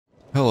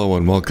Hello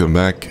and welcome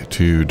back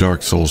to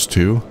Dark Souls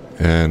 2,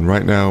 and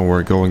right now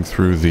we're going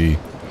through the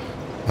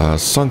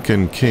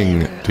Sunken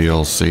King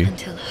DLC.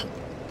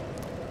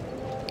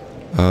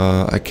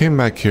 I came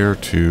back here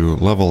to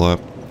level up,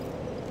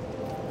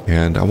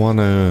 and I want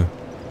to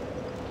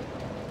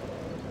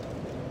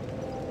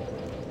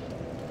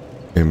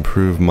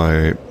improve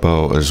my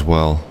bow as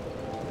well.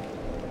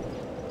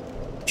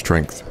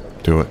 Strength,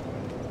 do it.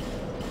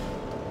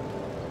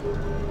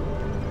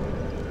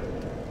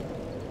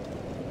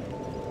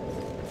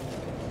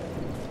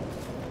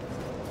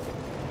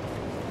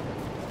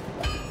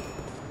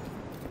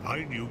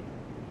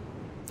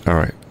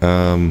 Alright,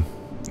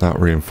 not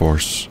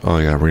reinforce. Oh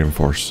yeah,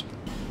 reinforce.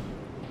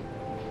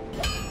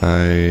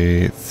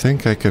 I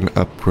think I can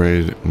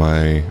upgrade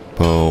my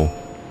bow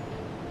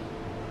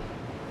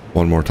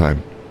one more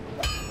time.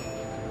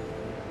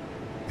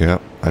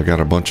 Yep, I got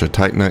a bunch of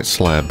titanite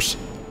slabs.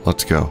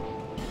 Let's go.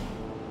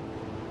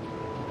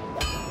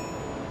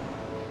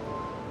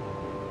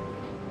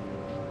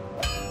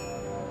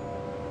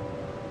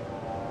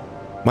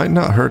 Might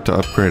not hurt to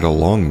upgrade a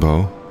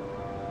longbow.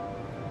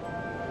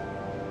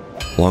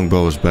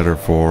 Longbow is better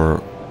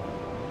for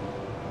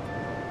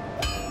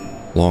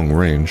long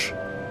range.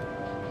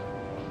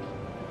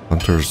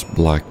 Hunter's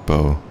black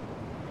bow.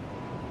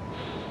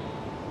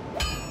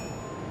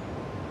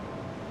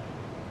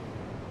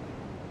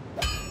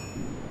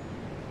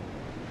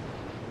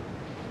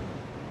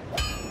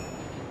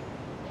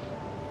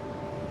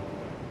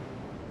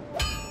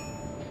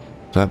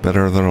 Is that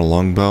better than a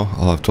longbow?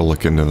 I'll have to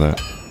look into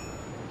that.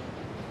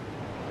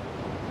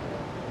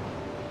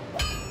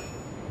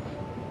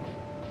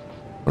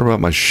 What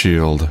about my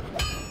shield?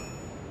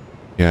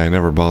 Yeah, I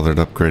never bothered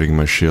upgrading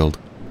my shield.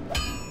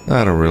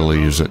 I don't really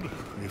use it.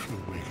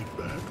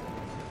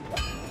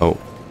 Oh.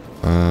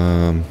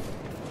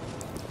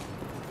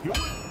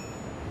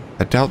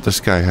 I doubt this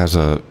guy has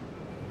a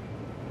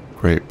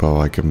great bow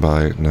I can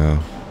buy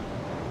now.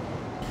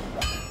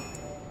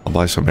 I'll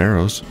buy some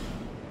arrows.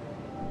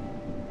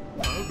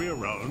 I'll be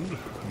around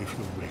if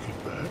you'll make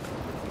it back.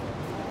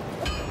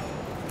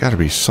 Gotta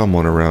be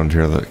someone around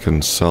here that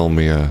can sell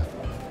me a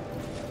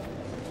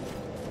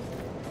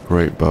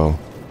great bow.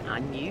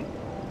 On you.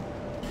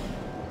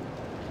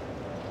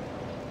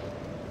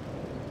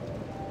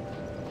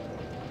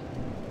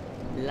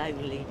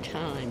 Lonely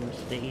times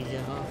these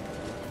are.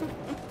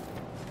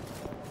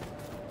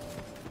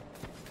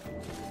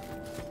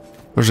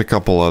 There's a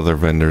couple other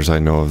vendors I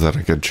know of that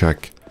I could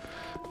check.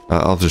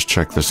 I'll just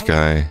check this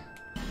guy.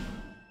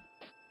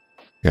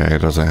 Yeah, he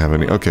doesn't have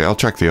any. Okay, I'll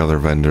check the other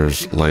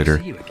vendors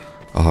later.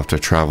 I'll have to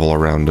travel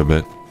around a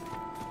bit.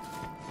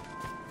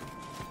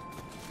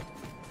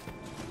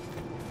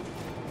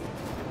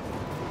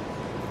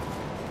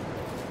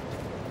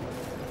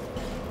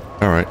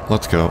 Alright,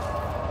 let's go.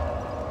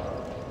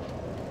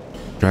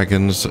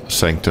 Dragon's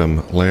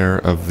Sanctum, Lair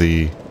of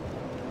the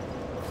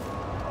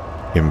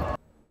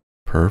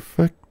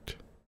Imperfect?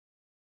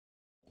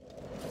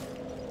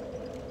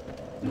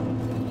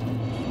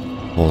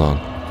 Hold on.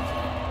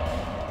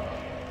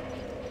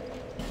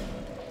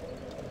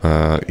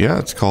 Yeah,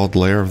 it's called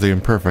Lair of the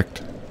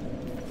Imperfect.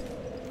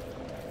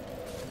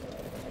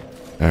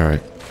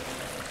 Alright.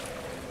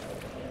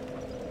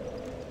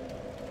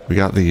 We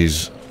got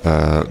these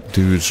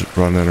dudes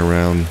running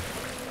around.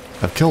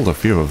 I've killed a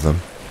few of them.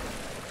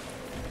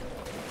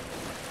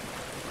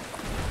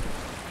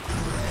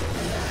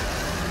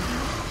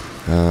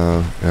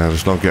 Yeah,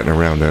 there's no getting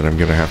around it. I'm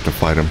gonna have to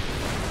fight them.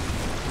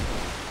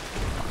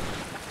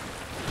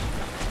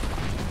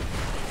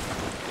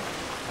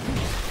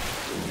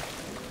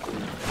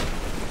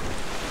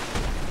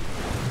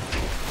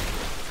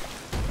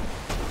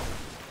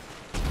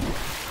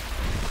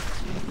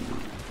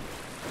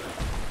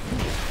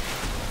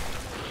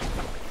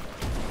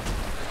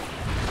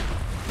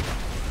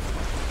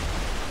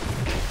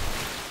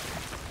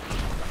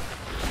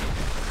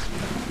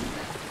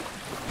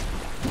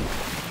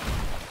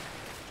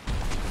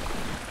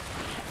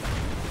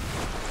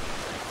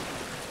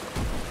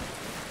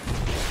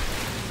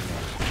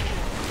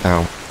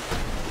 Ow.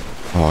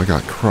 Oh, I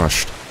got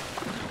crushed.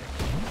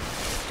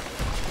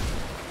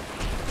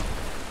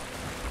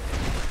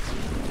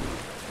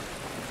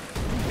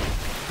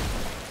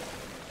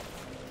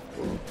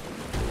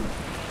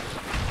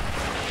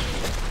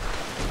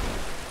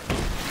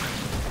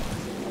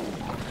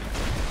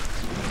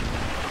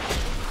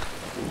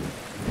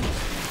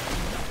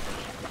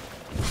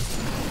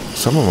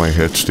 Some of my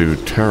hits do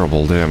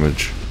terrible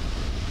damage.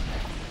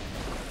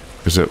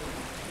 Is it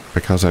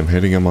because I'm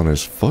hitting him on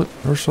his foot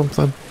or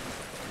something?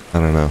 I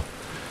don't know.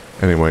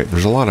 Anyway,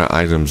 there's a lot of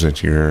items in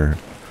here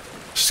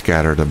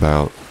scattered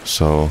about,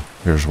 so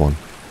here's one.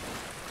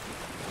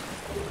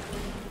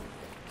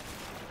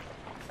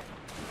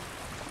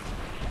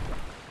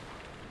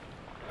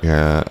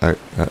 Yeah, I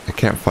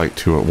can't fight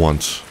two at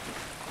once.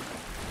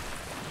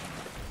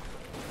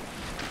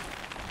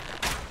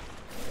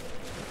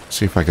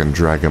 See if I can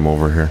drag him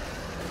over here.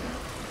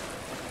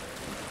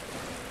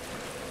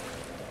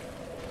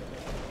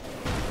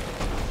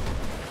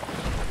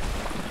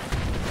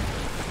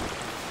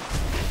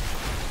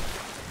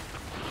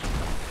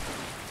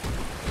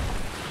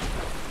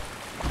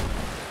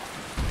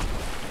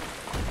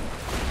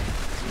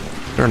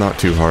 They're not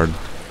too hard.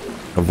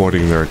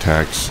 Avoiding their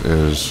attacks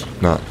is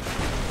not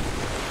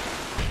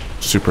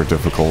super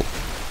difficult.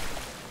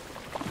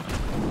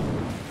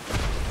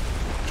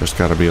 Just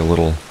gotta be a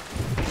little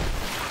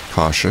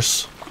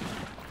cautious.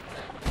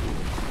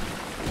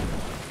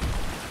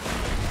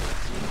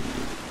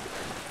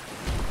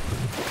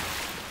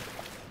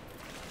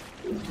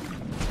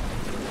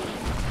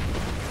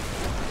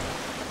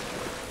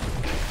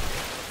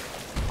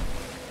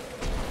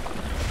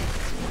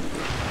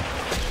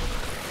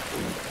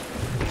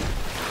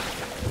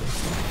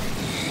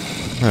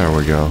 There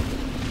we go.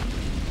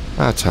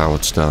 That's how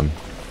it's done.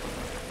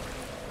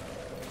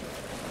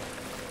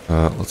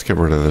 Let's get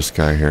rid of this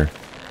guy here.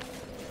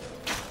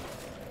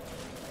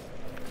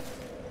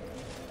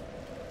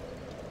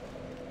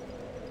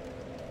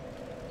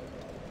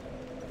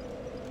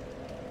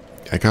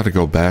 I gotta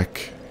go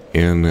back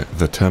in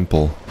the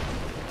temple.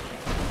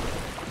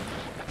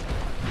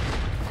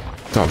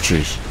 Oh,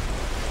 jeez.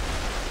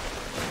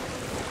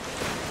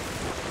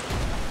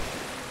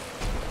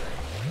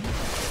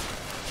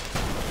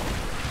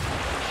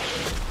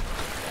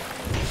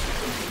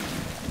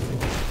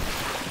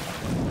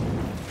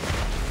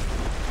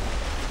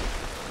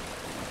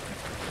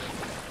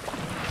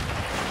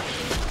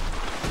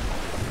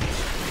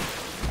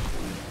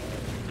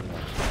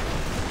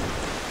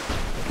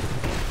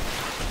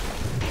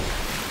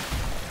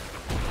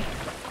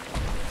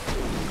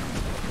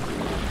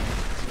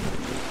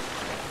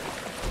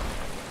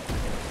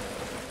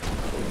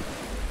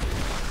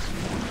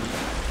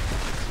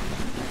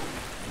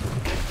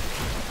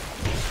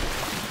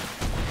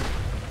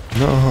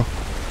 No,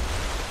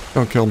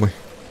 don't kill me.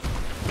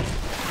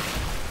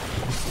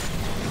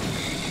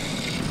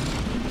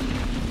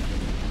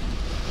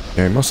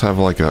 Yeah, he must have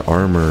like a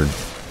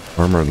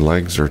armored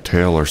legs or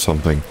tail or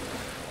something.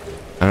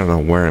 I don't know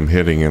where I'm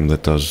hitting him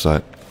that does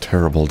that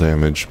terrible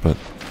damage, but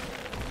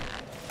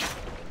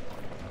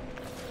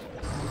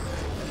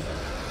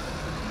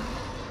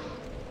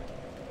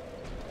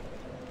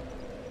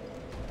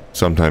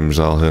sometimes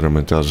I'll hit him,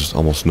 it does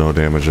almost no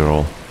damage at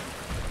all.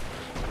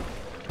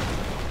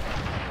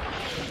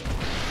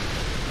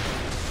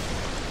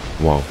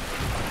 Whoa.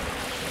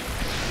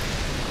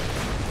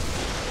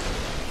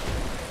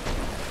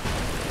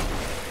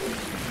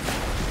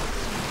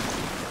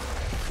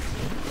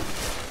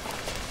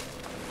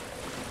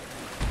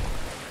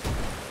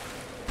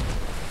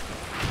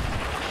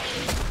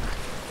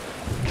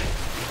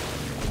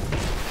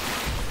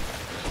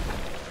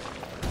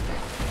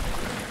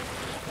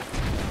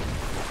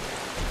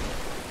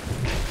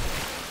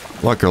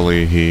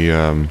 Luckily, he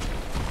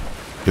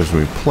gives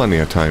me plenty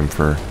of time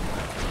for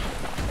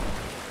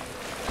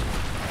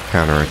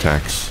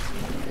counterattacks.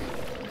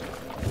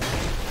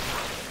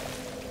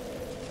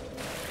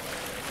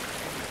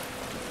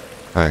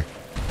 Hi,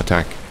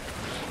 attack.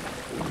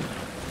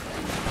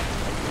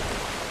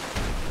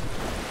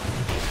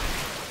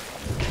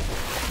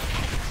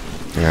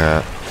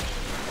 Yeah,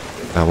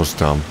 that was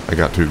dumb. I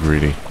got too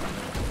greedy.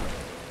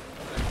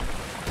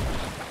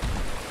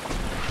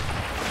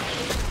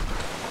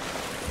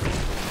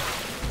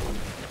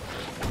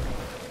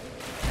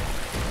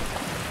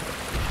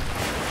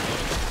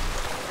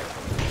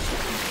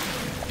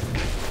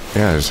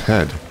 Yeah, his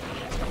head.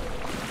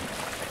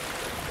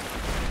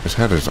 His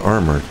head is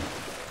armored.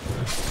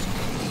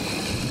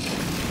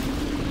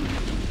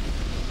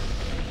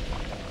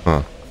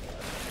 Huh.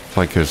 It's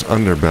like his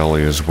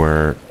underbelly is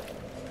where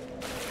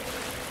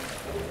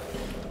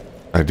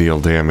I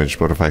deal damage,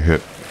 but if I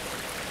hit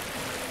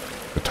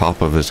the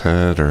top of his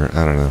head, or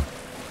I don't know,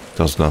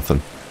 does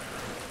nothing.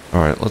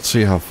 Alright, let's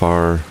see how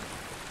far.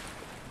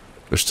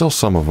 There's still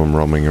some of them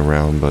roaming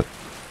around, but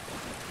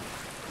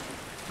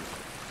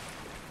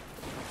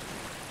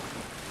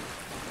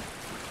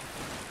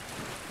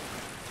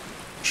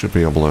should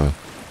be able to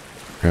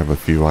grab a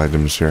few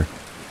items here.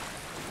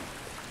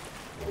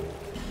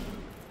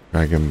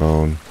 Dragon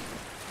bone.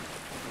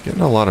 Getting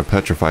a lot of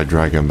petrified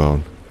dragon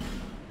bone.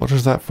 What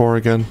is that for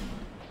again?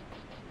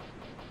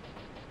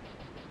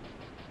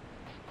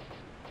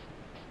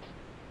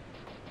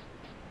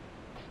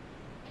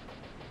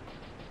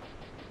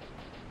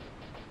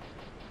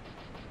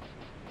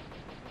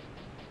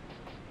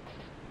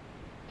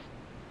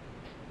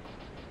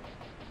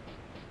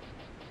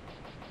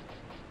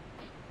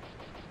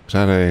 Is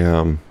that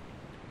a,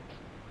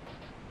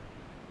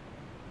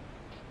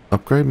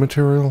 upgrade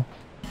material?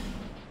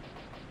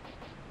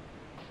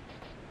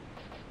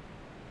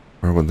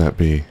 Where would that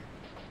be?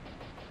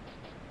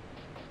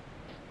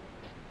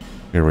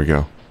 Here we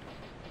go.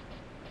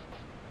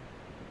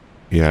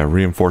 Yeah,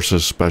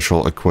 reinforces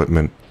special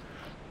equipment.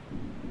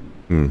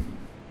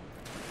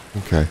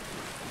 Okay.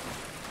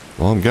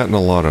 Well, I'm getting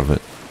a lot of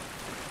it.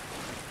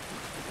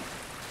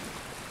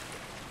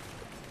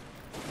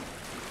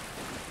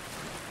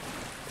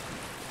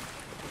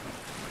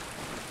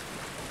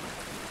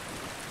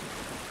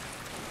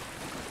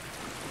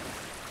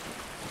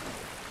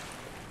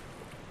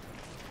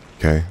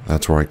 Okay,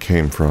 that's where I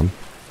came from.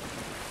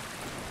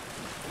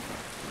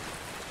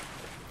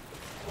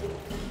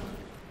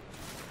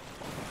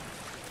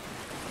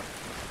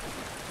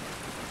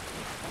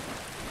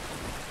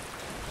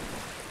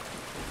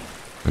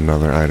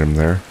 Another item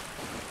there.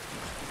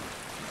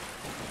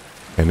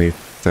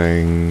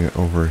 Anything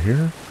over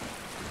here?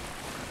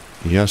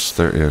 Yes,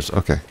 there is.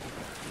 Okay.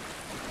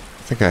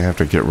 I think I have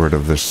to get rid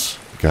of this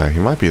guy. He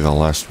might be the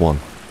last one.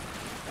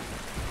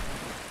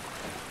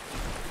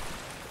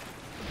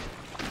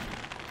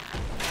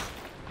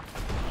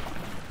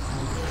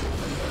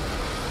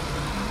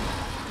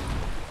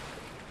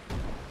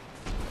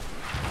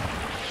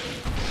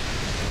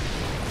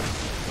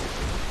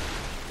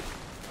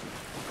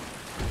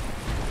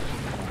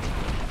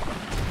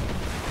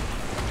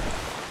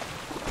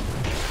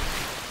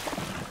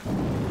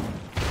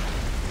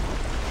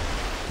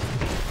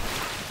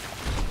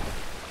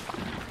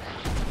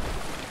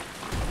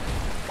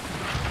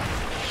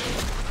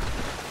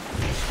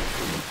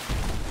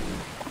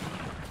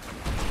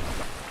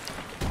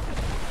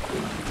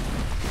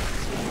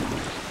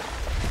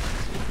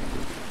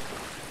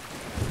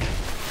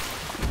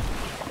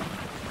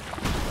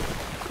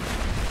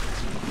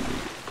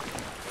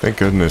 Thank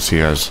goodness he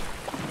has...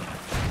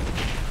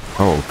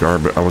 Oh,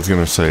 garbage. I was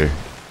gonna say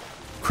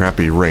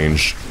crappy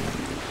range.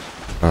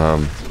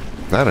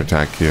 That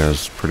attack, he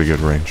has pretty good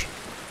range.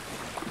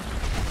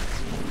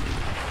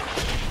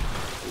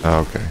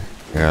 Okay,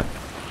 yeah.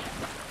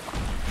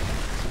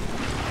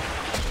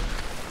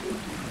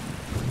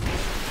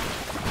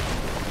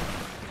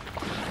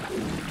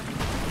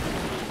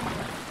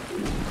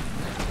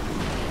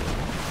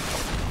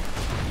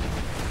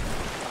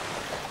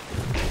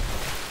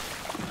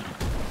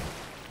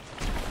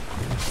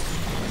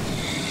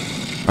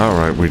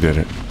 Alright, we did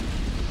it.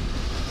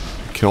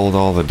 Killed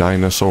all the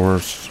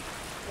dinosaurs.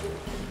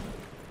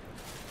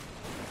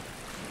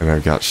 And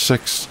I've got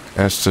 6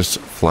 Estus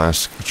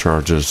flask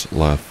charges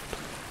left.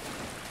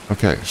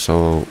 Okay,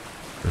 so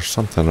there's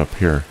something up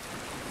here.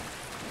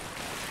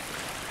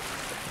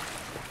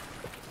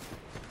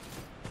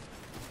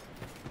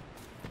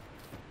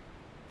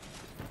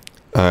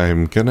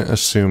 I'm gonna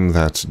assume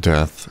that's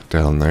death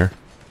down there.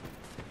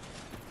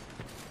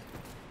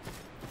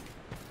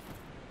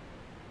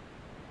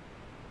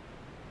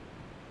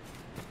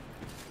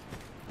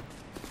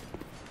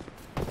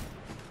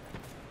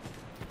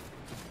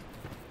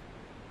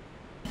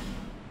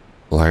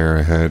 Liar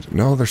ahead.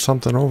 No, there's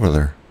something over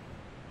there.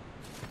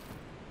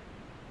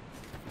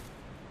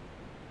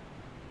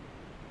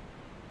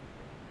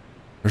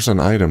 There's an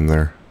item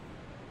there.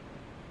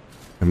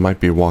 It might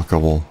be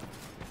walkable.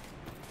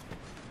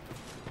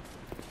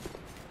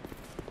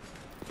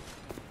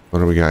 What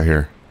do we got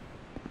here?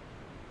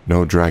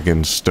 No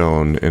dragon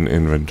stone in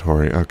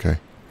inventory. Okay.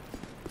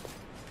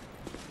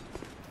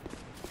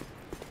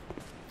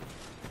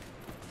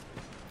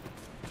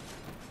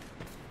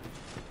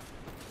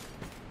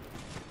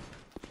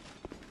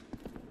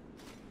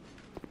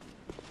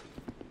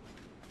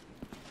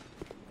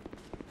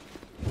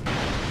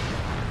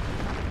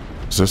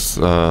 Is this,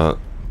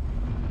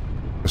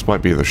 this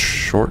might be the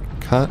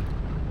shortcut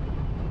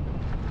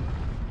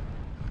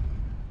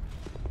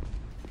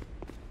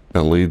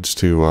that leads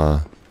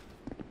to,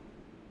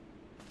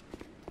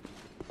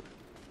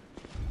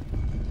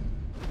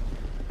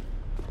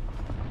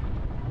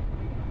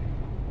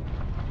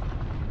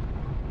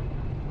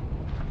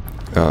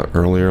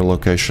 earlier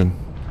location.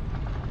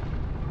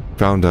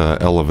 Found a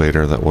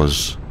elevator that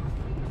was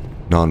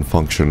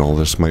non-functional.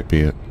 This might be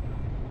it.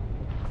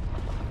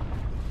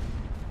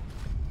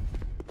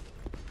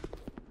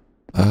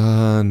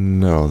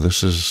 No,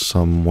 this is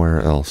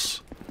somewhere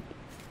else.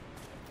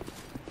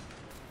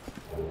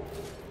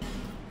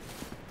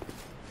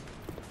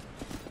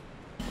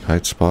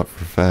 Tight spot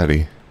for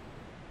Fatty.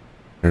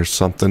 There's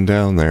something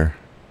down there.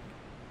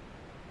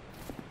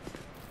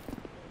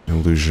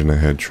 Illusion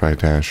ahead,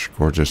 Tri-Dash,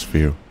 gorgeous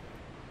view.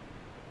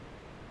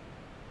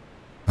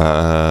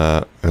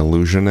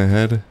 Illusion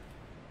ahead?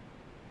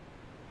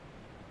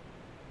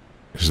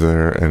 Is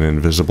there an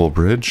invisible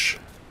bridge?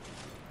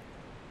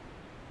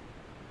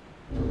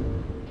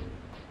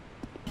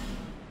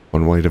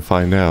 One way to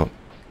find out.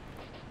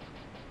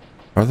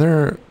 Aren't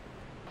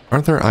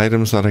there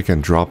items that I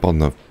can drop on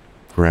the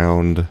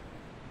ground?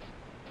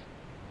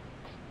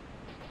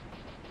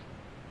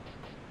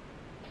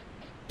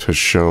 To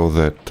show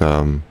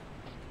that,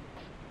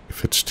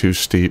 if it's too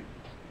steep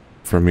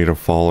for me to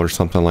fall or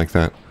something like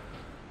that.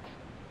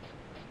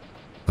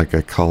 Like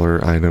a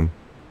color item.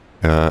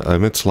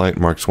 Emits light,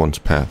 marks one's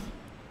path.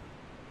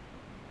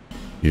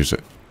 Use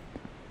it.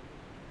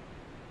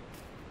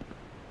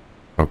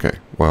 Okay,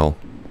 well.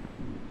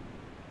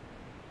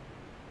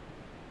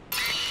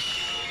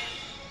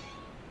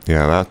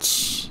 Yeah,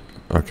 that's...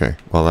 Okay,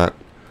 well that...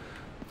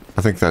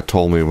 I think that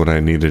told me what I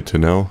needed to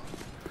know.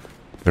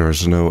 There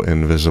is no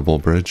invisible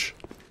bridge.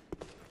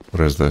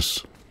 What is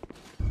this?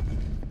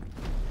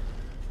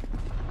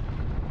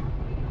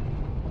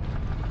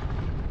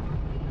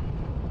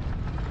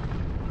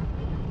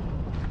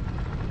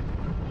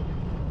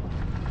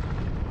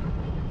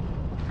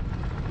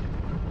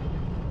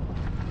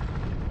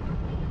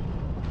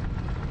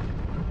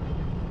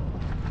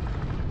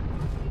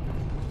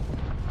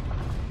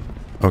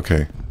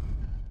 Okay.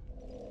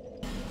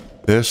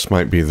 This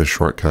might be the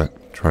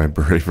shortcut. Try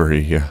bravery,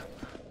 yeah.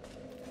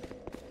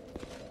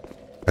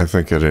 I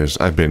think it is.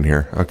 I've been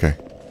here. Okay.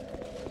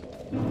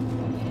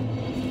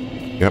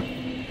 Yep.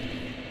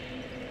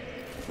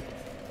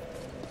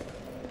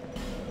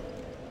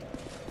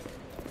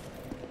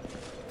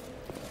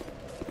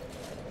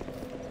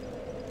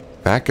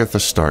 Back at the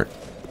start.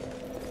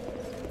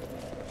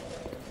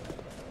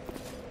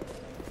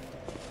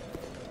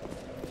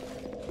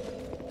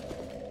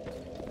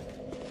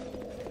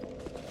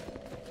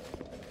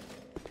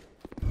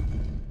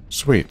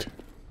 Sweet.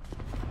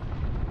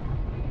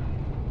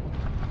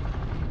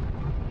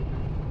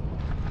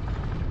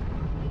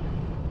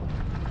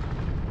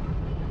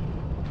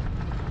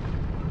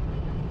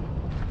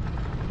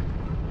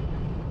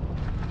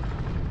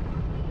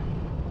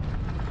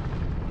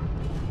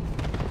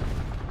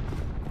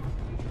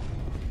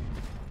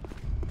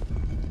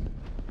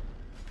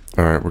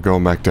 Alright, we're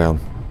going back down.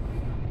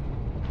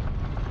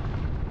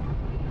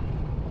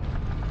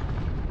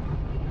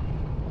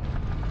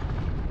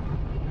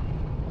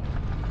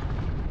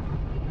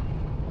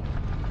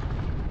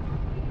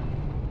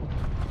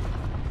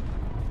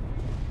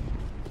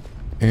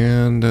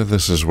 And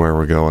this is where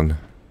we're going.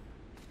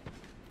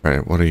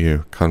 Alright, what are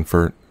you?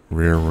 Comfort,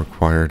 rear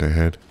required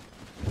ahead.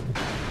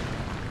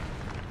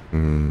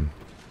 You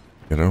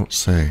don't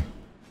say.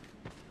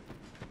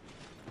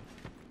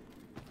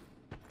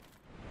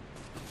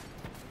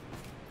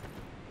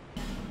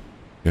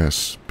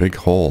 Yes, big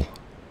hole.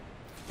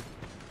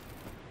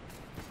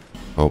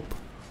 Hope.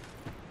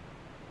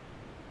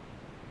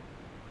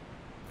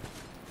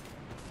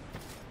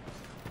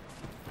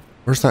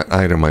 Where's that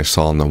item I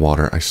saw in the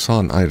water? I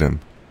saw an item.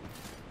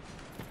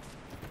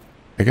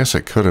 I guess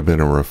it could have been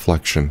a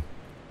reflection.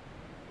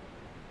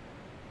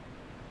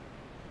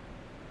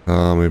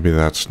 Maybe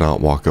that's not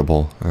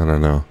walkable. I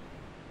don't know.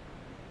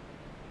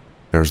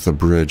 There's the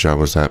bridge I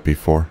was at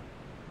before.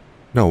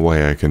 No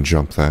way I can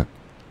jump that.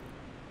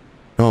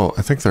 No,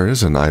 I think there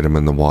is an item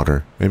in the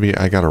water. Maybe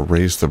I gotta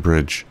raise the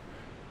bridge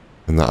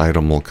and the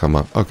item will come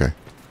up. Okay.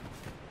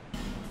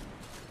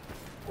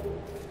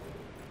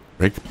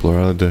 Break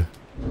blood.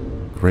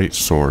 Great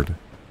sword.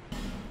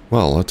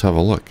 Well, let's have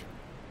a look.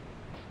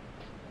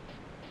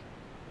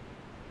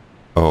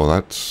 Oh,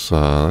 that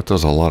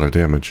does a lot of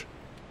damage.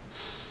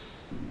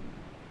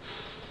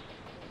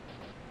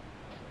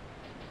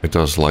 It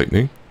does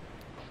lightning.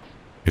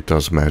 It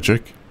does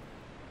magic.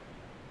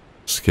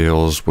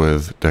 Scales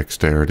with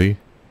dexterity.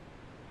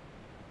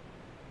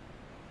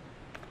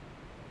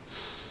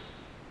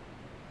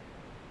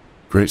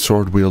 Great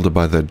sword wielded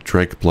by the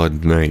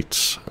Drakeblood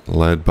Knights,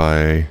 led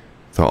by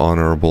the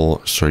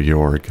Honorable Sir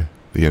Jorg.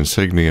 The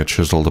insignia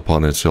chiseled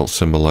upon its hilt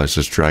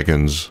symbolizes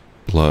dragon's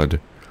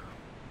blood.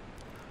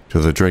 To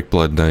the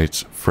Drakeblood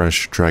Knights,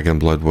 fresh dragon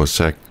blood was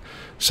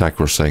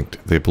sacrosanct.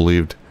 They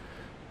believed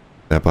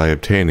that by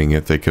obtaining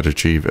it, they could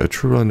achieve a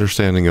true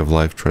understanding of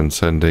life,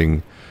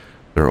 transcending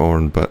their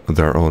own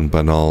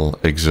banal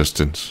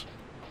existence.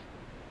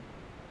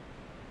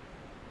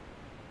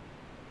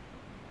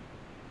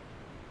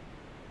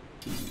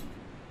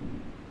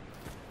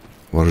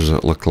 What does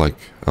it look like?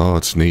 Oh,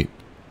 it's neat.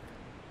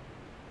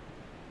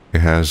 It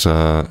has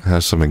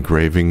some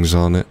engravings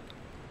on it.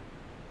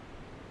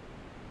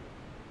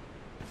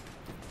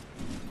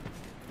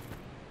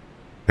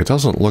 It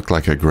doesn't look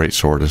like a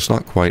greatsword. It's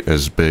not quite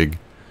as big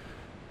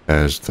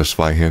as the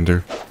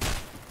Zweihander.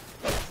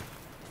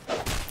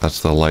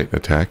 That's the light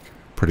attack.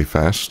 Pretty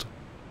fast.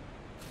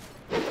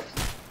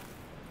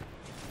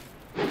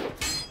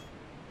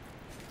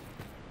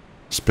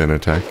 Spin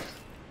attack.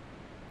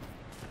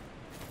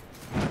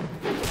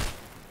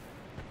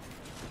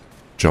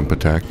 Jump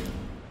attack.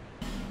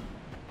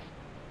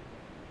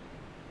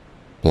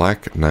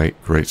 Black Knight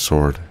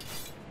Greatsword.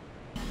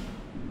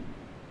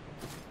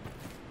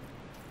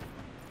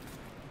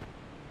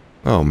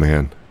 Oh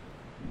man.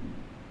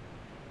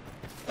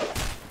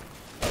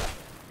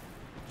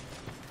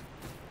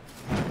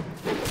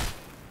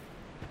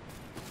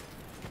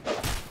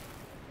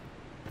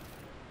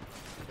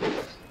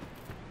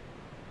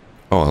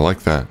 Oh, I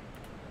like that.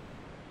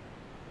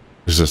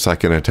 Is the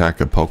second attack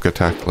a poke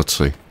attack? Let's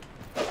see.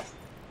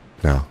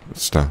 No,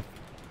 it's not.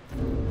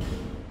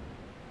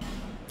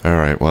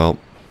 Alright, well.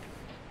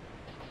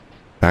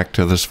 Back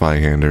to the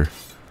Zweihander.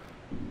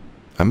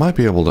 I might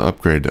be able to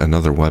upgrade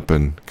another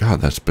weapon.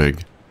 God, that's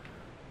big.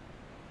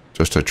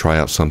 Just to try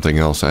out something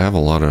else. I have a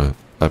lot of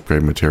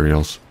upgrade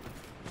materials.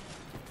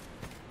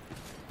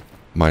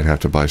 Might have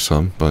to buy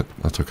some, but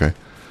that's okay.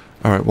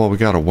 Alright, well, we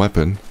got a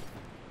weapon.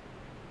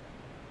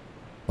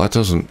 That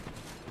doesn't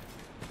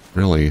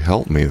really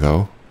help me,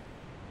 though.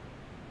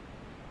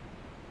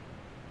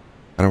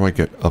 How do I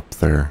get up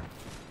there?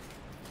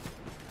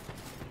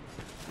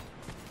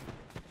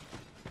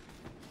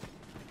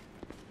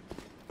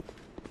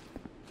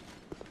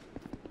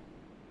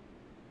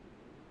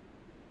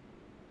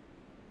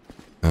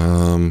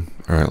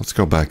 Alright, let's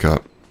go back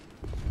up.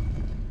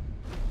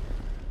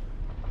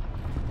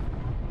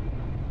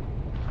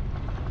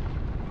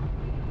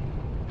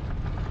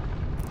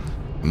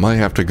 I might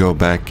have to go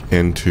back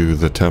into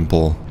the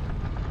temple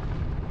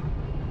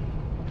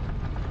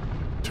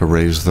to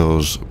raise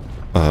those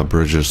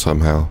bridges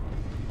somehow.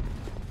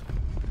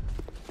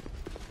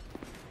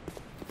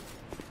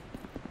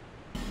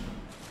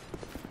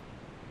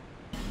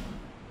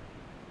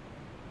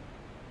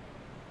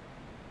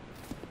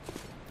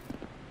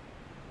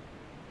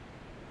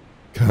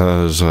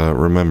 Because,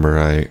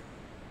 remember,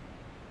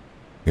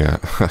 yeah,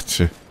 that's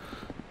a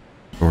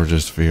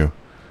gorgeous view.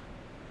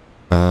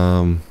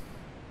 Yeah,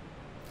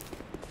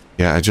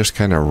 I just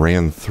kind of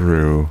ran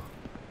through,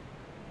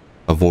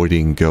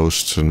 avoiding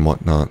ghosts and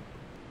whatnot.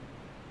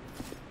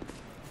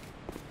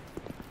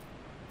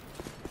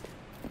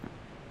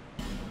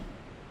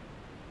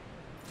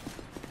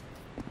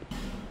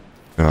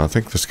 No, I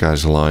think this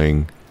guy's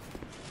lying.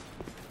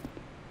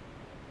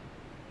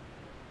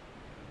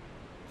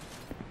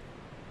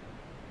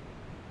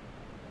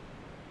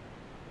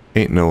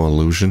 Ain't no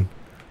illusion.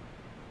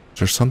 Is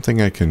there something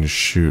I can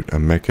shoot? A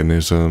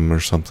mechanism or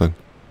something?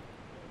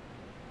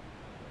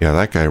 Yeah,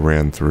 that guy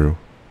ran through.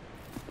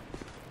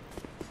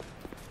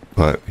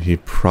 But he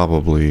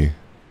probably...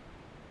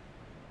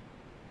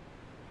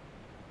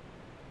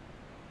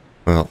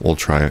 Well, we'll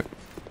try it.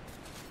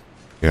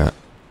 Yeah.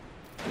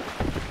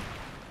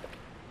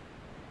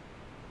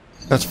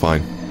 That's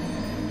fine.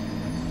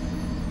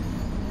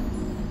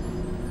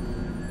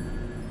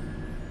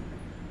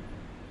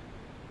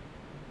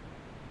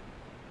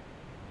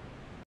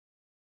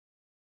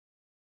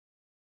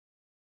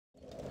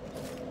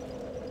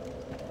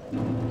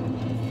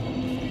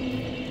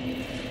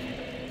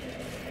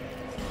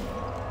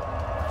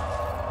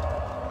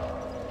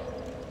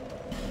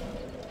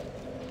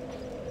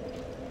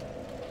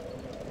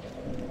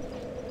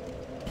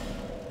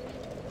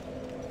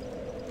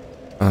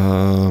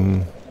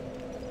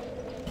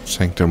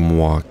 Sanctum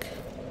walk.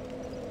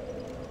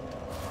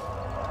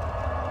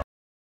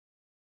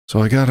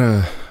 So I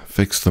gotta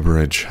fix the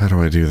bridge. How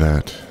do I do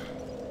that?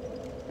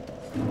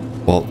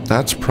 Well,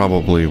 that's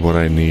probably what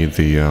I need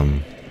the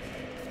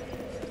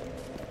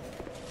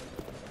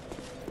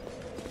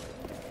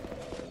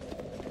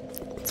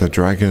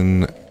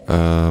dragon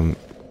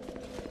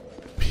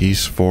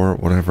piece for,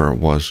 whatever it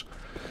was.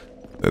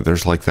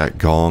 There's like that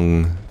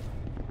gong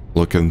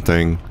looking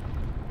thing.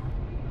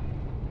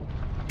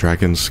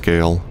 Dragon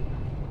scale.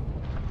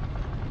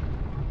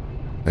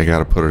 I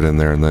gotta put it in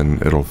there and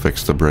then it'll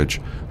fix the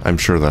bridge. I'm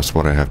sure that's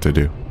what I have to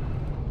do.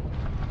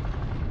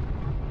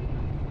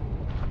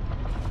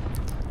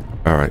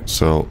 Alright,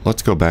 so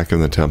let's go back in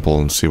the temple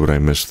and see what I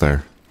missed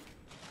there.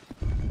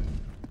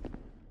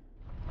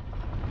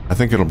 I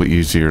think it'll be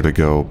easier to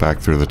go back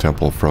through the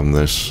temple from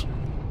this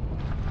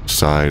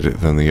side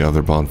than the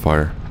other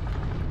bonfire.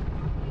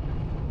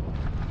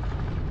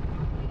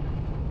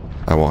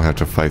 I won't have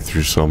to fight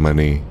through so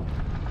many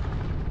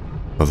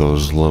of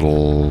those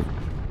little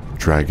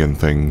dragon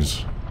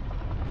things.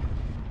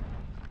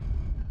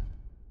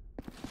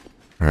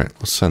 Alright,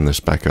 let's send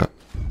this back up.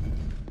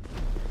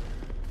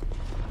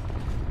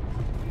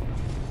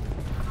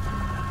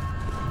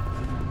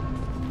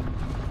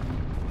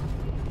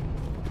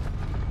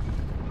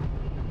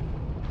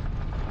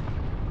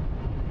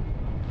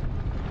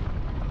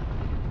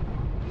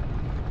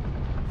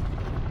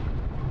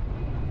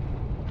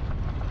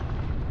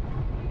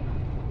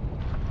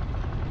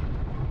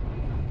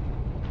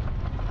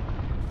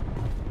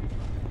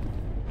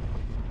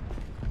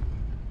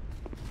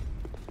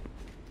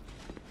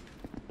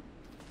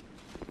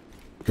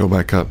 Go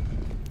back up.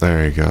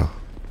 There you go.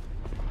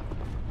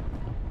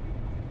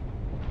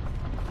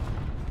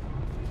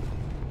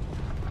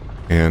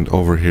 And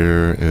over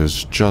here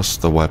is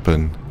just the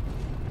weapon.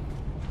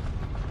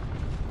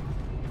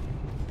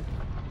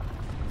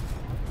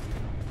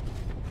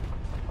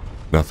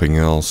 Nothing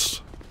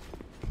else.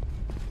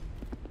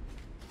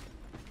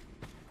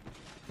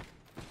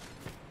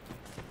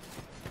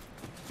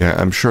 Yeah,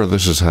 I'm sure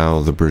this is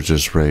how the bridge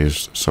is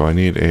raised. So I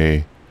need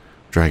a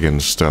dragon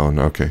stone.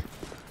 Okay.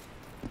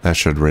 That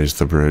should raise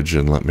the bridge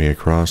and let me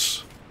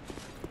across.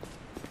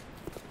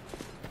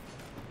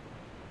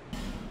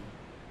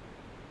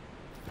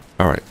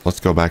 Alright, let's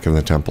go back in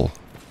the temple.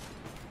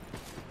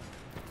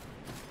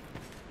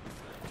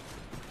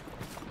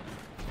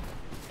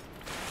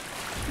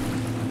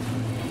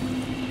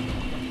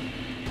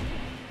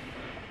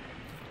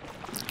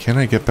 Can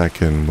I get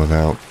back in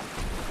without...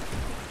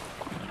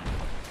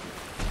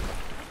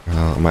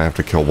 I might have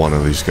to kill one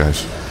of these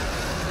guys.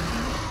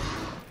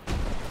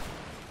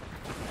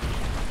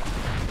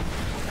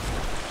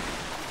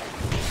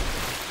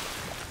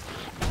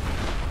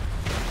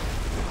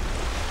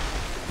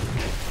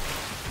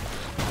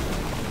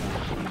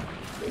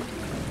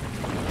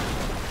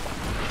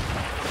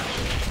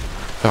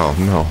 Oh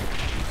no.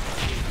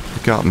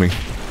 It got me.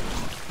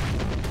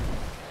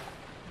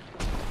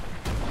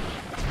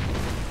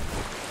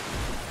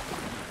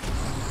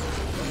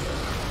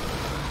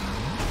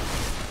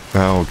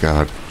 Oh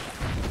god.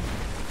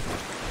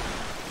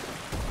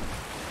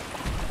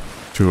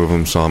 Two of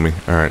them saw me.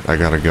 Alright, I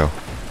gotta go.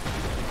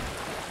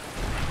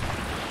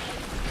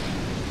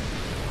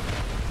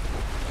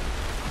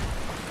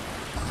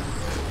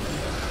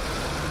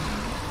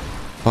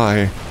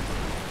 Bye.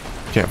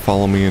 Can't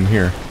follow me in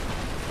here.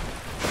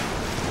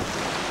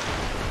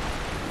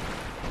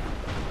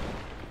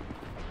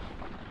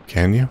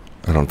 Can you?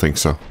 I don't think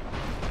so.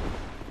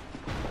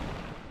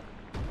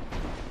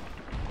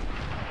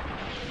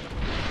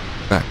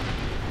 Back.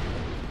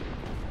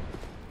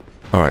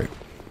 Alright.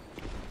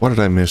 What did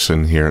I miss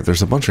in here?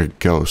 There's a bunch of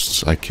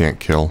ghosts I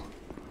can't kill.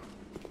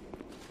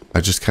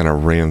 I just kind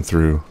of ran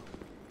through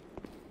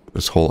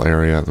this whole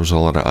area. There's a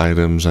lot of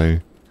items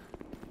I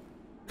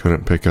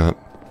couldn't pick up.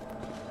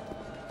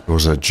 There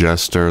was a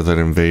jester that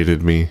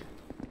invaded me.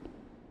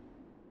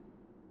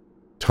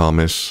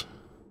 Thomas.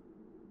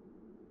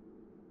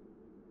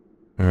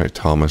 Alright,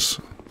 Thomas.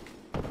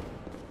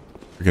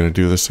 We're gonna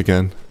do this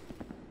again?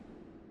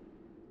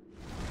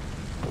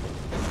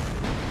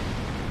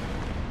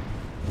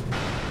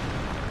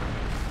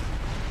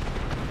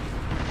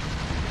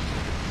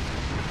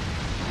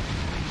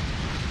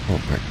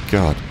 Oh my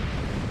god.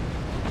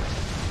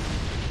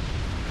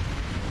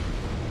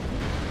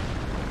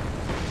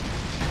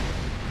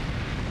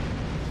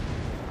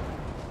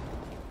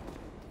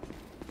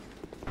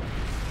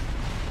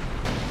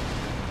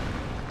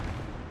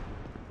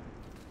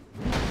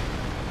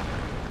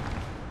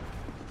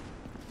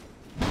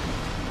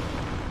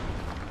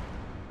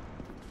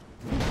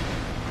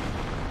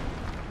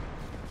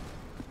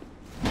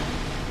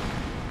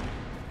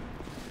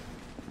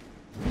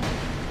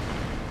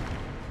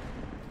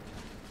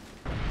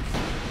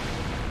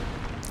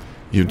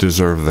 You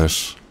deserve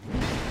this.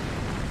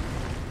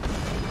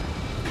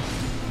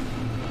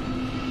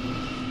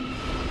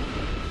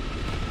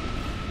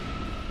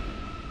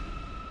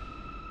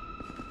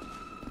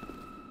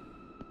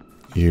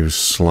 You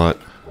slut.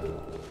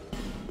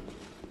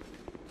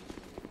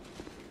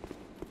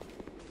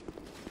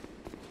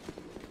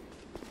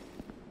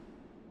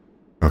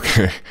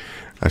 Okay,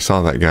 I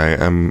saw that guy.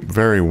 I'm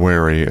very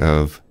wary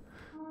of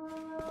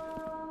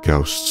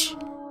ghosts.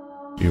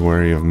 Be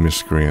wary of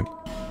miscreant.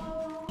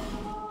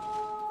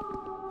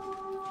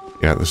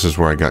 Yeah, this is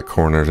where I got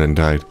cornered and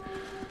died.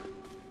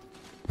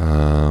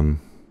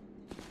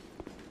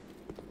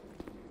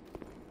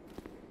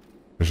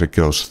 There's a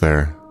ghost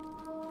there.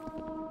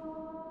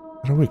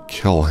 How do we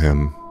kill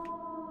him?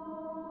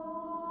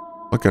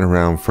 Looking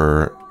around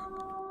for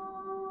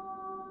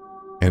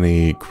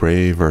any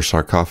grave or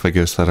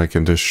sarcophagus that I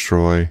can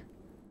destroy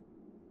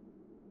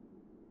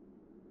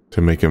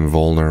to make him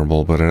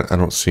vulnerable, but I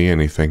don't see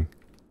anything.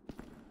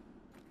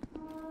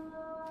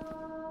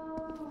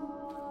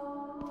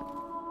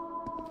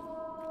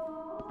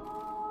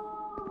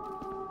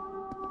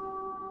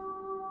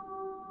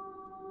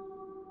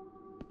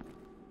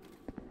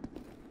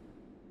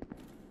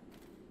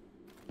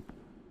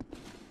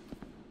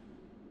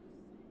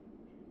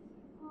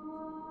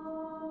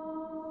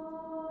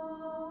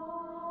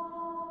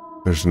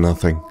 There's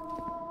nothing.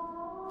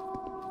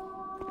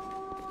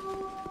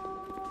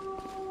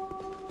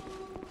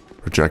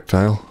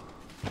 Projectile?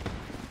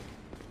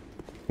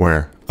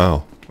 Where?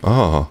 Oh.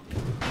 Oh.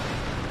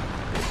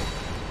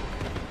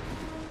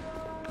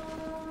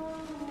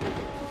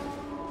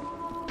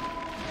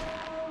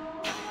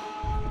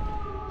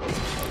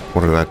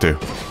 What did that do?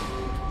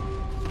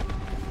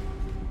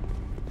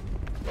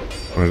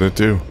 What did it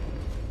do?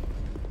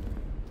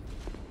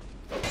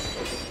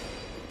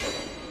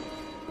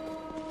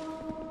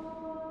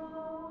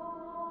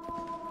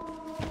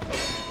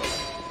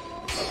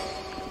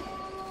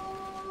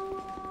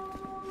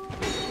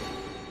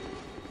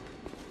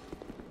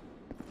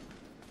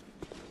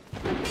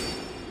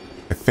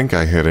 I think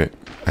I hit it.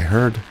 I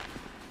heard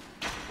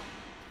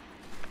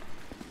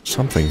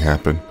something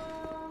happen.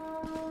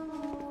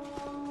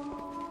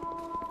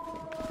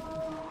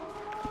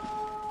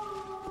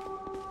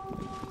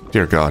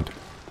 Dear God.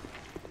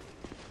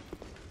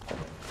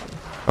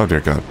 Oh dear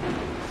God.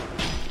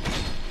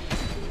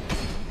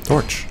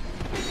 Torch.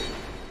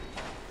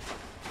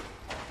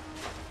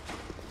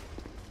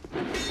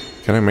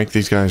 Can I make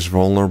these guys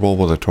vulnerable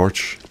with a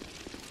torch?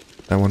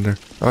 I wonder.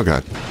 Oh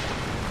God.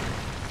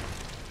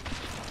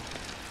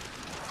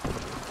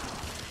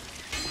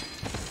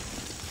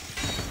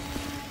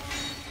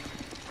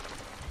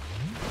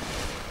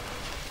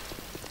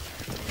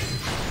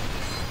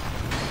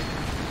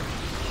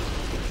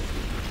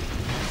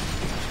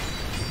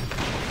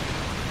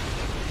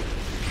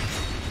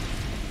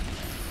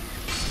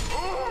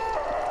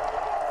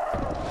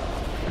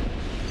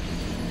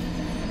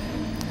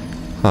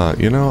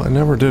 You know, I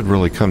never did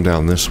really come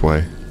down this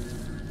way.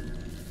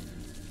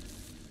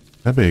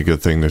 That'd be a good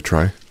thing to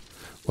try.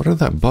 What did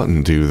that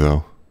button do,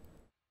 though?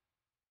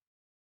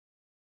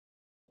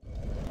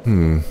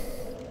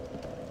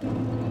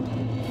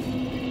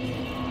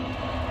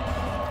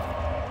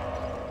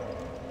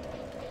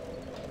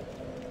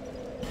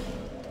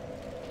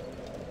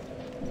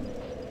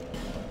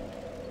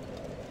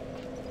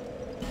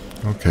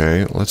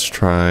 Okay, let's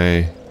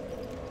try...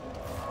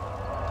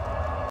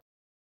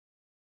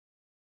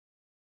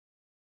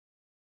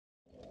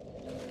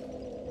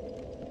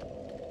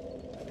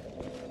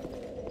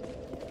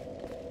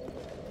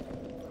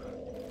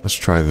 Let's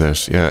try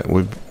this. Yeah,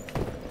 we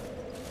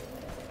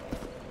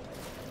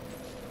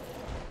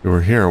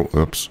were here.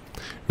 Oops,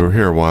 we were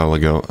here a while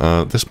ago.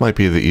 This might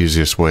be the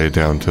easiest way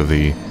down to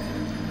the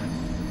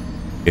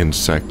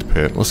insect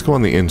pit. Let's go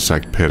on the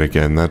insect pit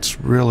again. That's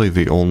really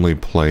the only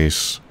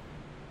place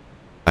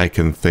I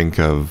can think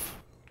of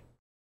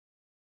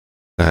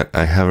that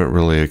I haven't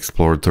really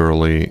explored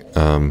thoroughly.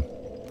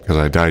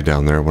 Because I died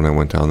down there when I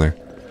went down there.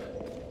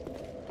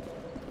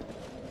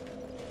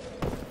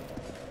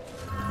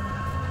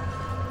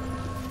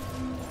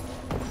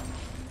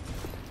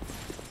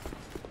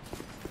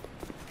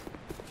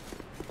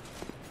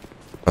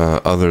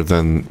 Other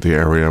than the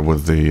area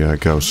with the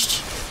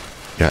ghosts.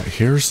 Yeah,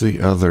 here's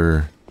the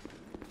other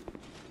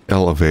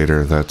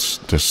elevator that's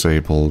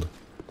disabled.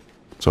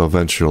 So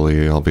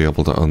eventually I'll be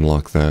able to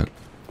unlock that.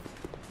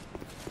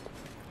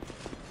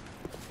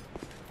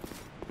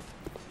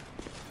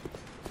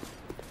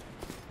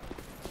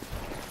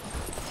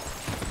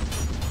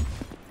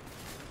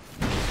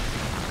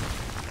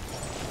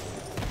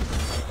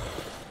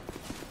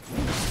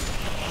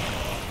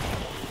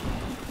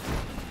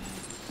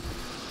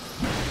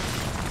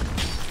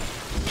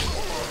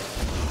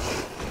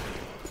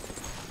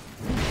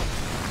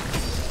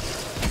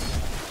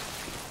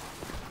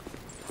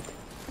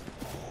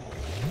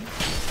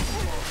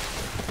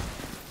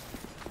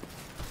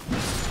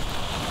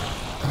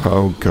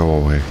 Oh, go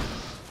away.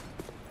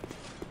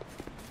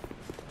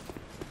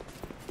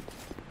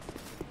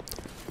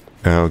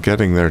 Now,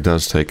 getting there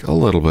does take a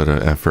little bit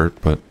of effort,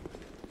 but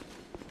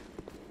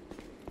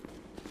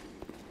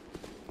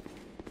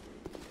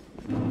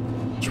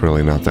it's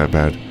really not that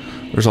bad.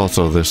 There's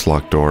also this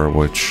locked door,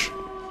 which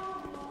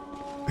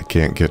I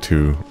can't get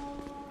to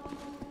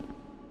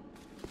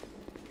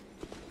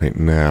right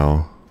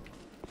now.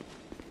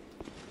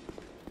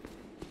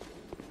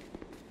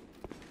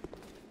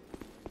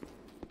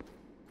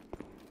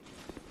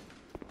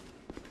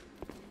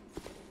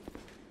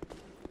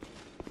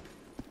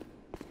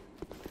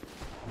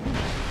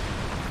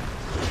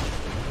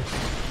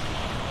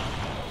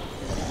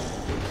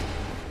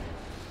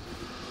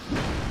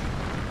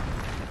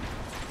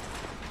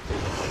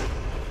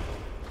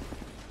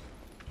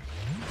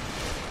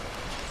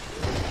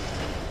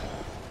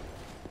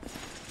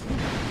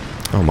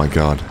 Oh my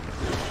god.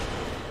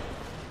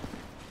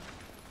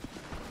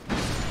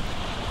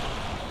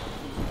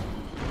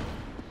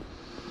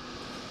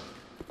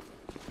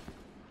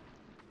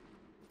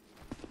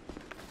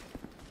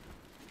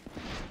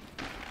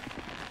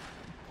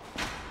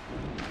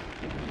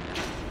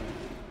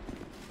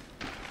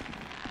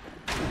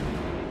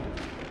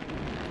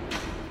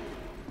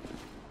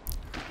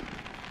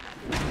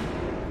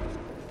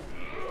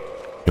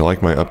 You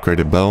like my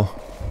upgraded bow?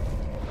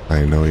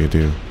 I know you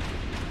do.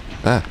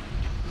 Ah.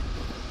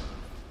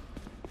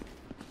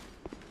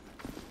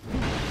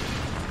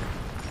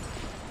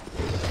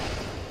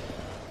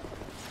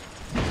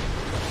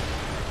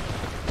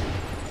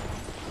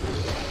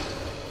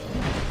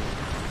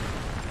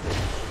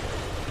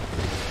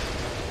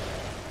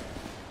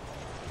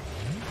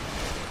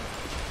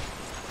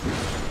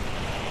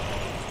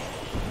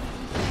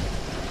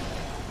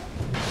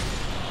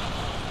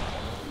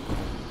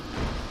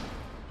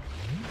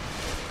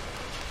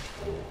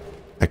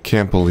 I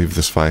can't believe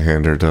this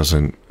Firehander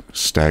doesn't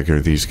stagger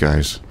these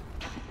guys.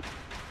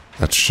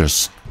 That's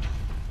just...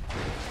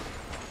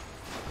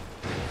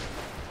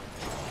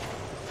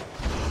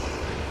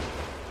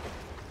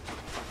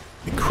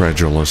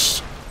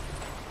 incredulous.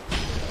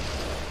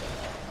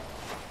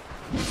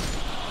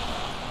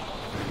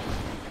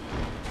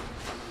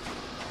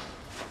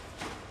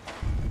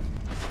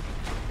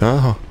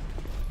 Oh.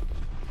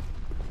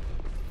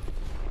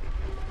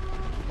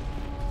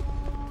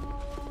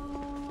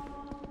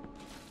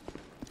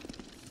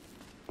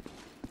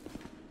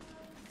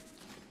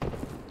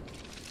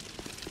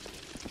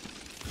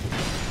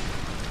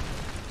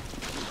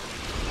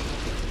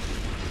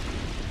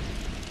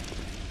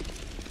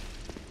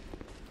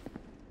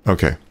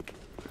 Okay.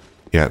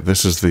 Yeah,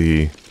 this is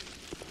the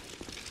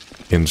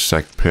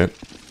insect pit.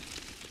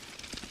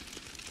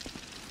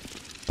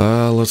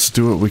 Let's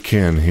do what we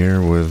can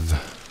here with...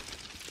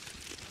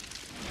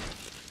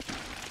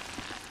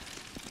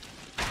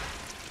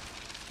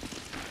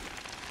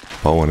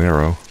 bow and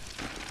arrow.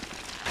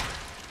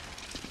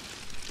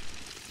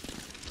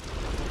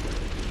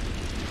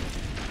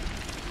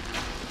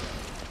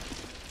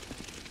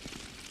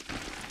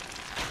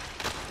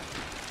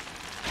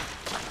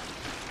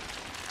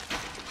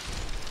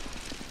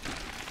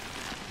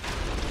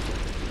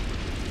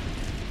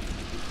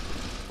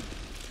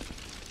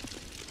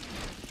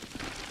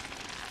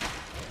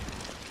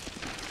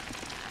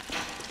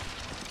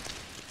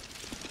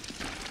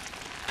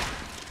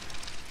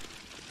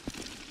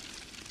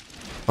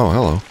 Oh,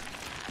 hello.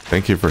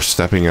 Thank you for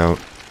stepping out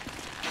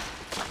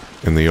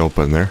in the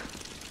open there.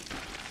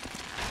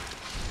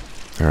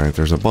 Alright,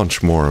 there's a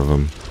bunch more of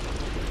them.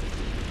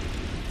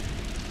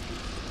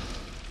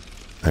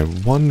 I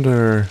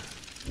wonder...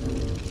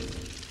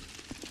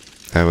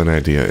 I have an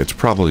idea. It's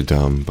probably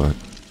dumb, but...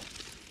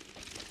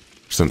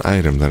 it's an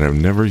item that I've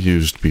never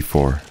used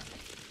before.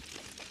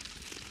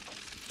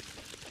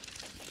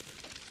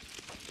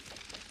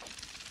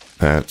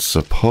 That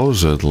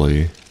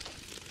supposedly...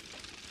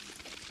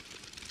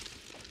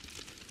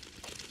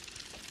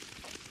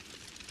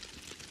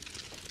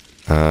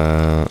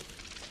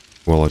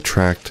 will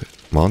attract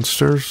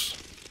monsters?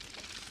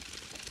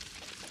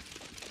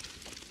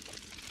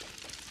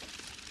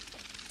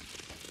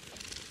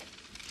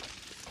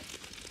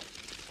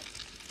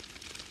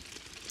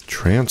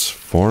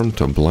 Transform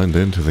to blend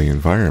into the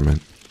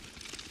environment.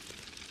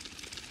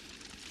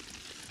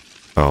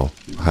 Oh,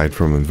 hide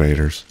from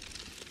invaders.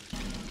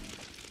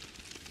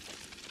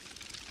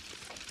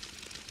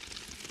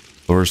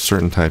 Lures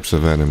certain types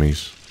of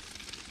enemies.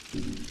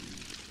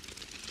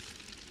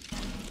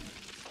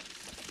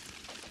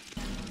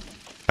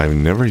 I've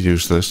never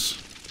used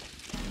this.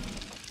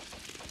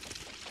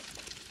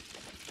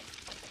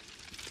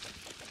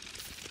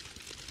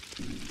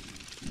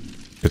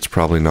 It's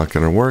probably not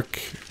going to work,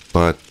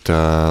 but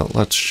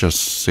let's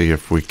just see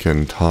if we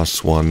can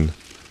toss one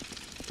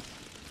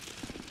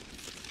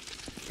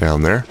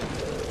down there.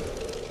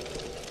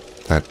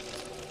 That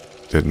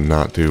did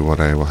not do what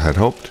I had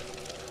hoped.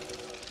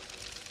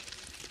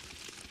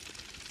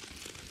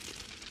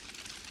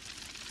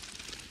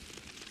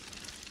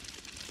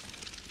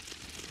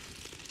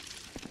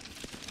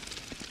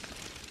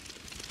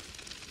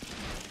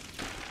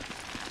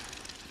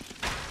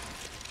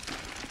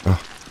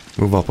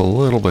 Move up a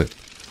little bit.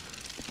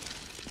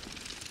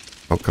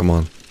 Oh, come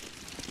on.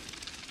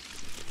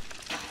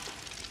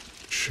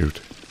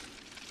 Shoot.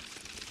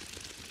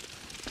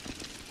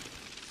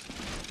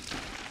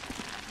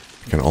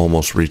 I can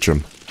almost reach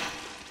him.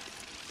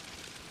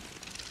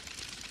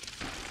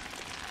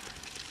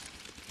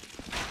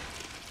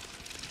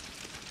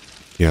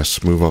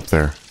 Yes, move up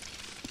there.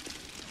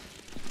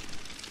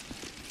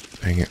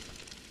 Dang it.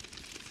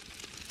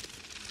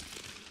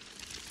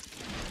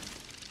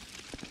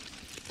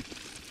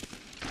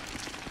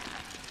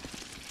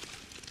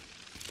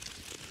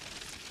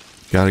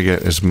 Gotta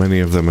get as many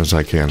of them as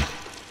I can.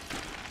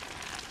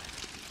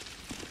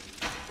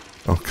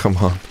 Oh, come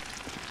on.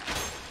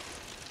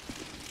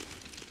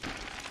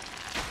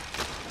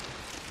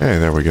 Hey,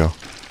 there we go.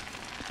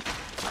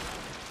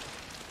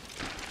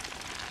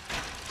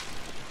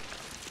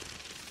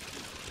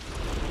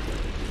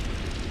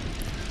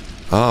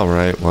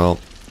 Alright, well.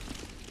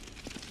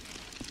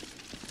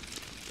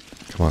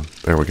 Come on,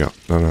 there we go.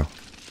 No.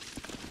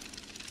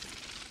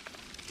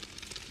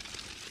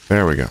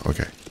 There we go,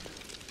 okay.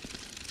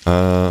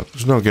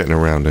 There's no getting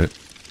around it.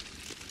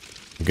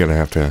 I'm gonna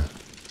have to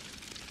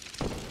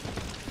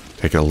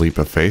take a leap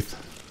of faith.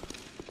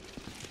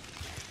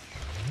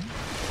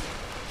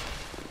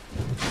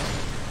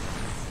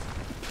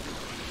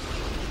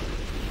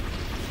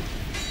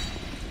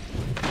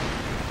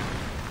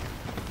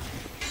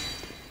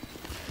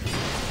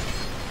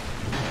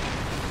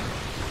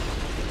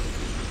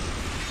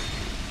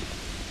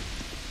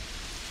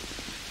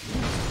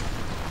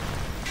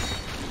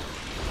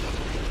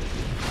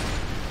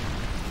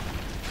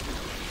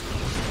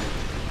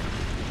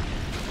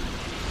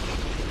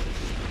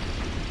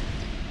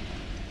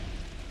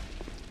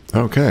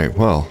 Okay,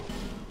 well.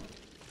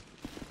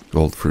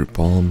 Gold fruit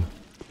balm.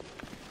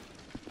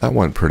 That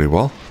went pretty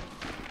well.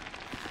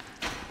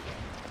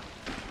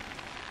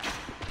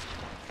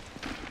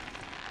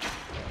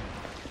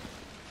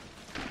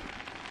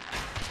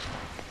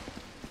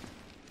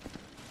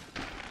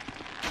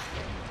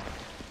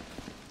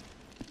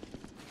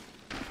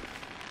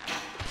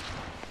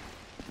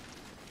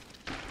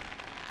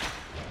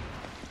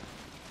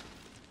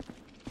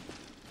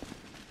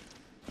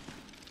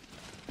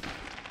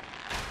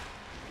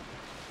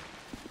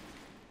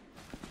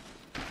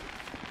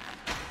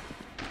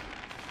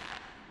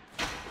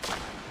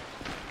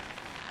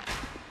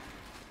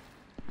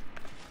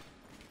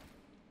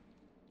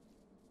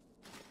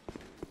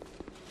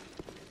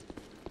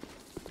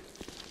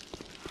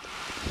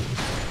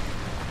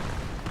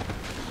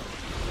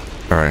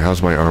 Alright,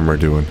 how's my armor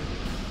doing?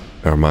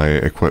 Or my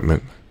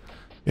equipment?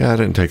 Yeah, I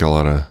didn't take a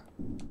lot of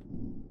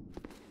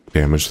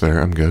damage there.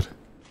 I'm good.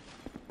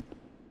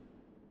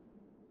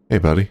 Hey,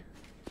 buddy.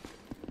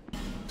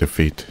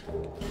 Defeat.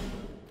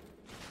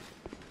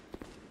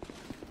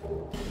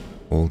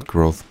 Old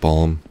growth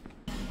balm.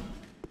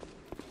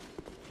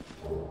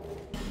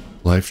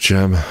 Life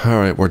gem.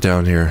 Alright, we're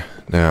down here.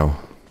 Now,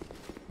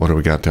 what do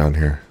we got down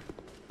here?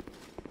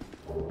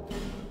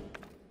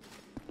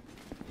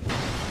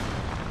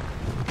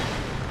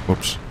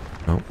 Whoops.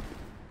 Nope.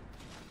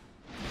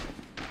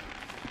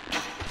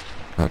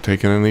 Not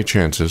taking any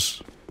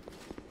chances.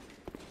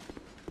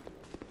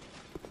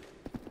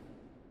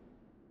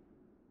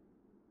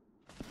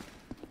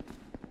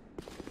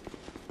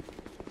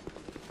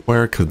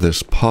 Where could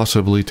this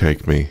possibly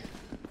take me?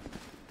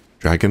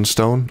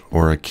 Dragonstone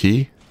or a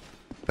key?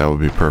 That would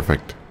be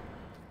perfect.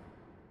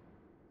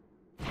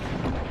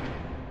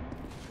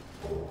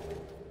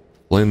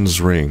 Lynn's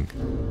ring.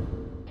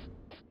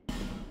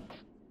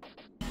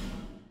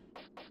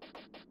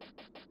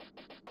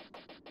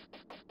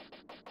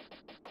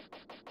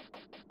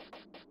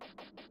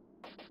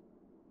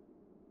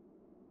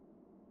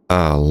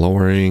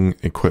 Lowering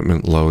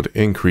equipment load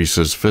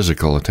increases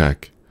physical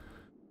attack.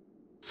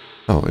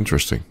 Oh,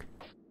 interesting.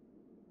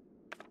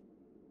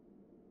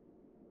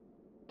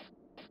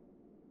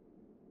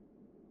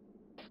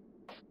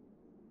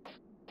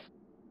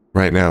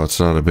 Right now, it's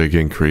not a big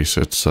increase.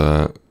 It's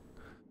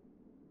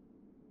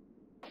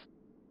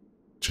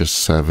just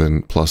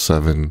 7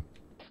 +7.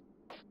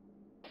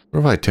 What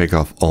if I take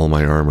off all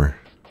my armor?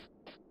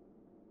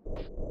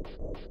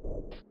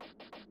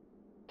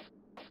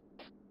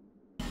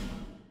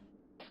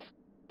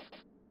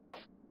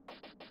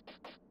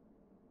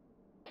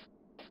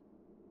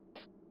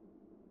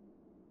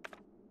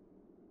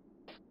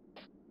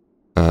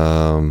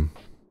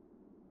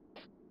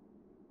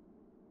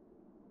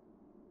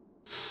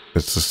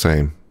 it's the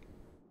same.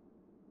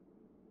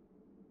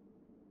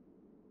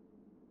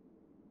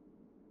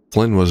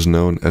 Flynn was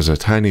known as a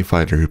tiny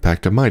fighter who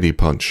packed a mighty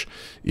punch.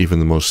 Even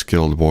the most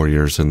skilled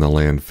warriors in the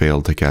land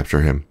failed to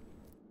capture him.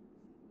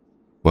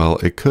 Well,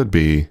 it could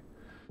be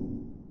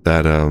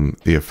that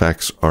the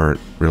effects aren't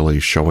really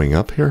showing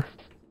up here.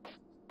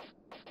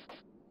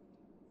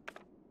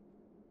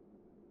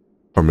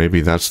 Or maybe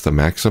that's the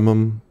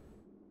maximum.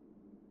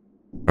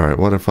 Alright,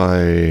 what if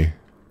I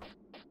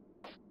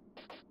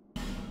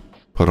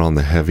put on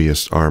the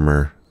heaviest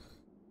armor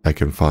I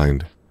can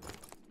find?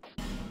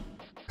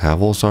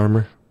 Havel's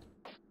armor?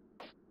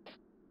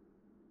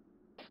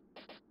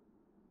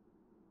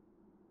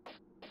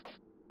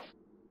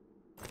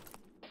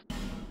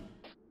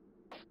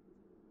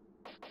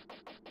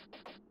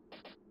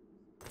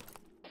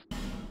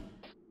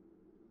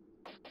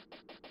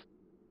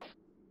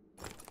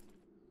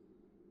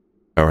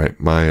 Alright,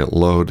 my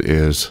load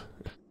is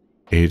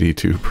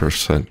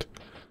 82%.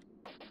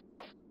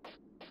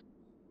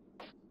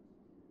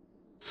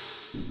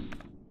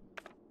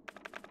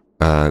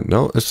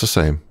 No, it's the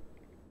same.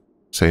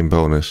 Same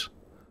bonus.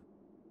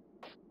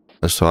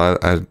 So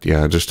I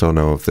just don't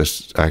know if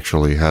this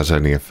actually has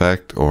any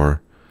effect,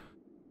 or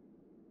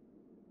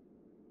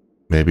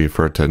maybe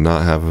for it to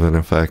not have an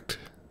effect.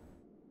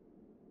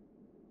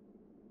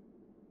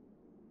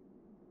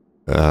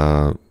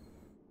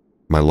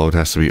 My load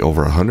has to be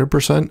over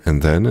 100%,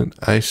 and then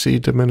I see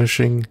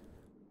diminishing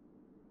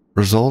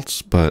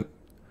results, but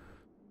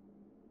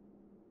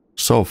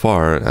so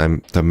far,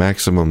 the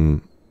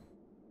maximum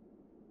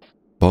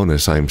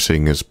bonus I'm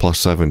seeing is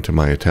 +7 to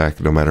my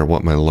attack, no matter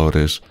what my load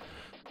is.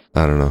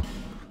 I don't know.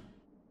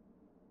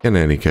 In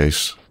any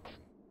case,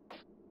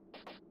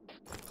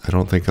 I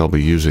don't think I'll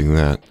be using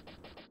that.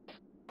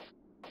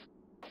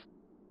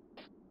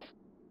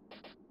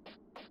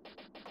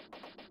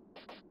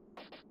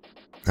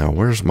 Now,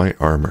 where's my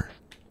armor?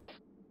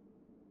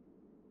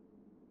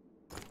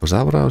 Was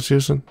that what I was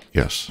using?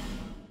 Yes.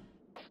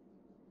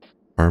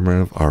 Armor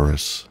of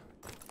Aris.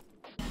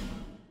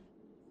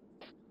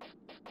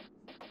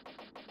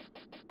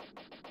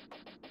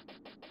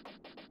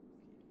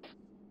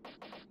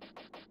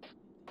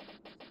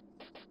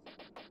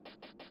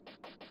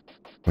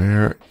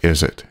 Where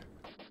is it?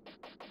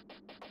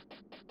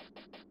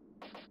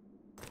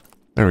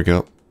 There we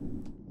go.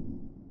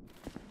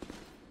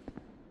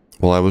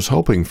 Well, I was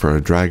hoping for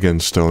a dragon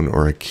stone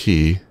or a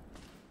key.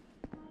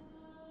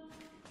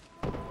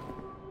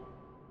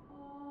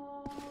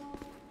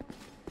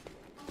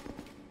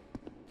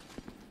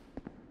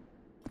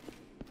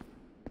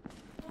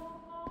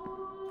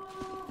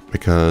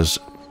 Because,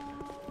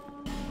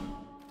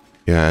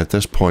 yeah, at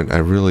this point I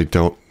really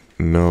don't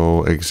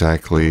know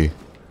exactly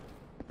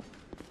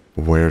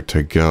where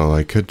to go.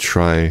 I could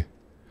try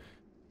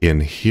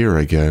in here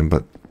again,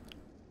 but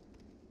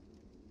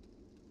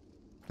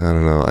I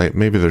don't know.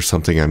 Maybe there's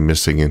something I'm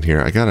missing in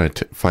here. I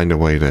gotta find a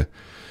way to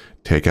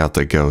take out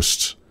the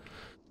ghosts.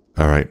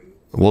 Alright,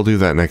 we'll do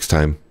that next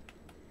time.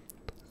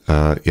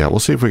 Yeah, we'll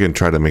see if we can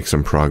try to make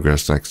some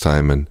progress next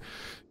time and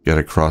get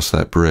across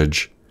that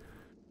bridge.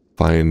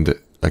 Find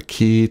a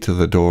key to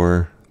the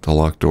door, the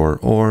locked door,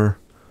 or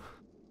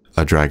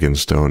a dragon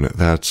stone.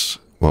 That's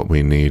what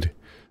we need.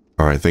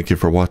 Alright, thank you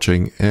for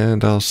watching,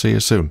 and I'll see you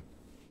soon.